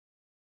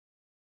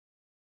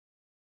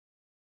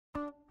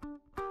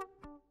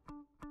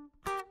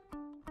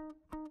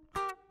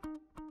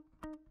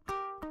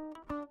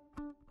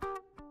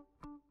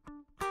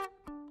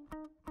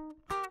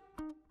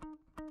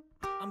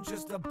I'm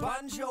just a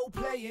banjo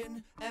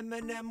playing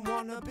Eminem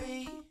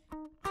Wannabe.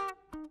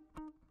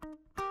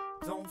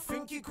 Don't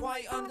think you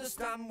quite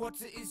understand what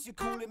it is you're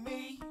calling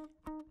me.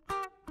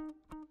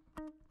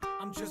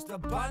 I'm just a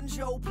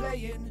banjo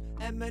playing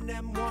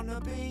Eminem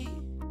Wannabe.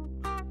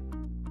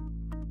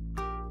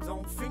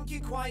 Don't think you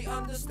quite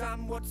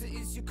understand what it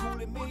is you're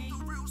calling me.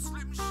 The real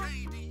Slim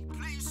Shady,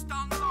 please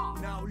stand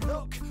up. Now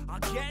look, I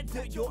get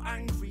that you're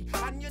angry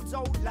and you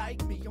don't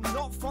like me. I'm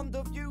not fond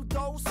of you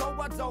though, so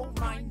I don't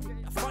mind it.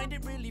 I find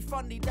it really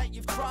funny that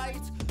you've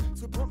tried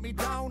to put me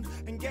down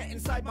and get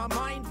inside my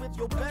mind with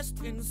your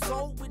best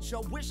insult, which I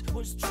wish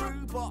was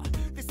true. But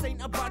this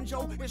ain't a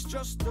banjo, it's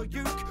just a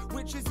uke,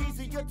 which is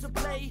easier to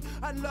play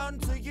and learn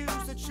to use.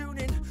 A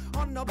tuning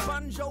on a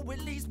banjo, it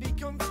leaves me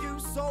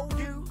confused. So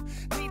you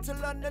need to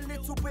learn a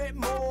little bit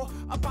more.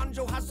 A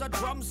banjo has a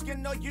drum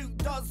skin, a uke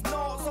does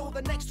not. So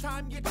the next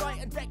time you try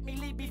and deck me,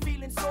 leave me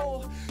feeling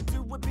sore.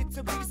 Do a bit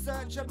of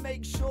research and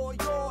make sure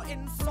your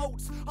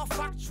insults are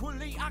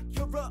factually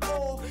accurate,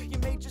 or you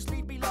may just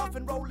leave me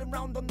laughing, rolling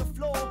round on the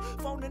floor,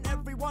 phoning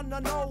everyone I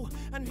know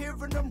and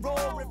hearing them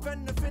roar. If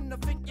anything, I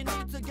think you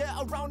need to get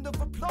a round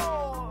of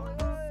applause.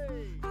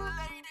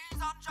 Ladies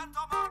and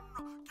gentlemen,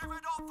 give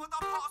it up for the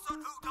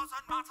person who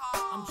doesn't matter.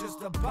 I'm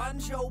just a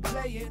banjo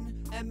playing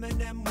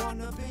Eminem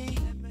Wannabe.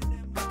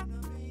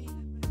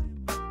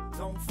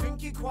 Don't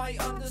think you quite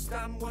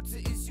understand what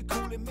it is you're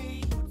calling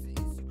me.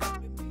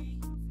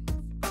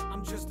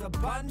 I'm just a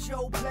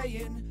banjo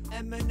playing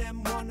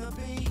Eminem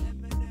Wannabe.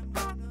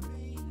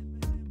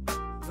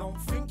 Don't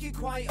think you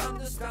quite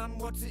understand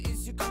what it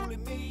is you're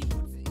calling me.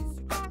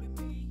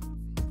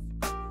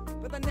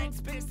 But the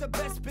next bit's the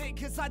best bit,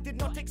 cause I did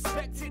not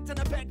expect it. And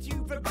I bet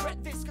you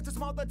regret this, cause the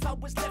smile that I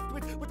was left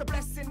with a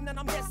blessing. And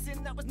I'm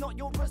guessing that was not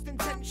your worst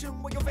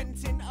intention. While you're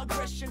venting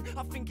aggression,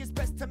 I think it's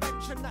best to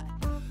mention that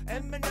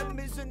Eminem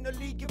is in a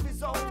league of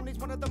his own. He's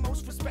one of the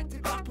most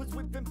respected rappers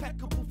with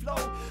impeccable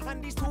flow,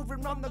 and he's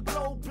touring around the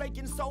globe,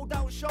 playing sold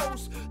out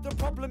shows. The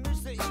problem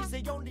is that he's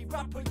the only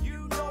rapper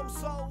you know.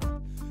 So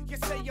you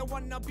say you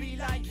wanna be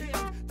like him,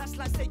 that's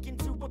like saying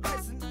to a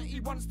peasant that he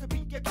wants to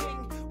be a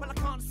king. Well, I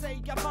can't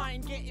say I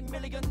mind getting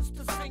millions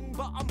to sing,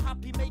 but I'm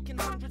happy making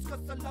hundreds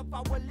cause I love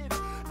how I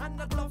live. And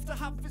I'd love to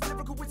have his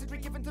lyrical wizardry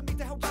given to me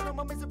to help channel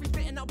my misery.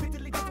 Spitting out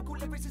bitterly difficult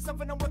lyrics is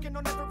something I'm working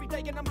on every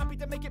day, and I'm happy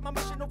to make it my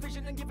mission or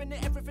vision and giving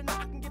it everything that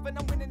I can give. And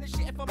I'm winning this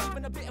shit if I'm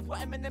even a bit of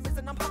what Eminem is,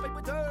 and I'm happy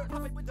with dirt,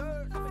 happy with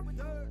dirt, happy with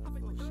dirt,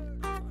 happy with dirt.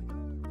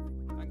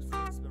 Thanks for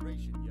the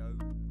inspiration, yo.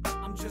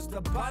 I'm just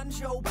a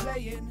banjo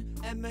playing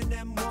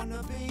Eminem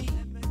Wannabe.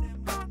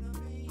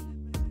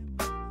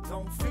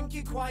 Don't think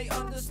you quite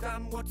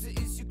understand what it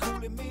is you're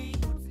calling me.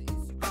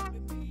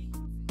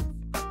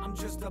 I'm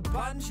just a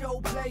banjo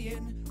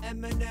playing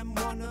Eminem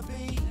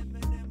Wannabe.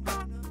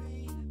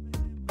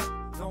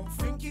 Don't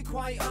think you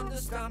quite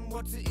understand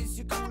what it is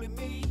you're calling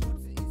me.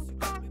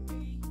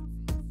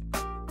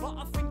 But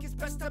I think it's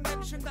best to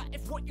mention that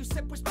if what you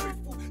said was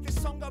truthful,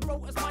 this song I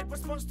wrote as my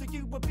response to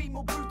you would be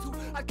more brutal.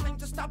 I claim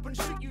to stab and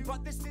shoot you,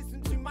 but this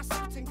isn't to my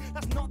suiting.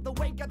 That's not the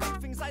way I do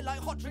things. I like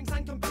hot drinks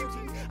and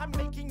computing. I'm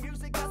making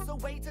music as a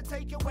way to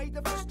take away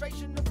the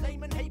frustration of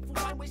lame and hateful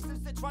time wasters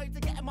that try to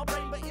get in my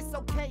brain. But it's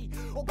okay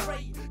or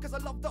great, cause I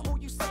love that all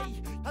you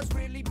say has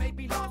really made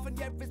me laugh, and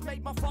yeah, it's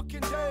made my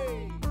fucking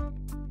day.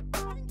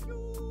 Thank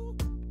you.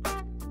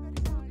 Very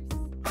nice.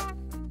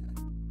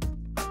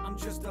 I'm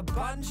just a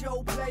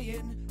banjo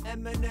playing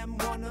Eminem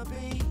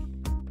Wannabe.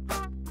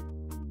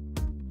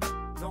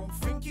 Don't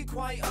think you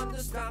quite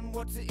understand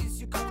what it is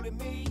you're calling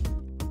me.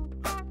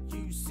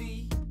 You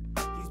see,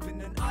 he's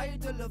been an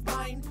idol of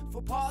mine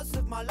for parts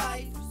of my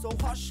life. So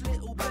hush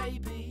little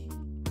baby,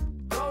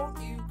 don't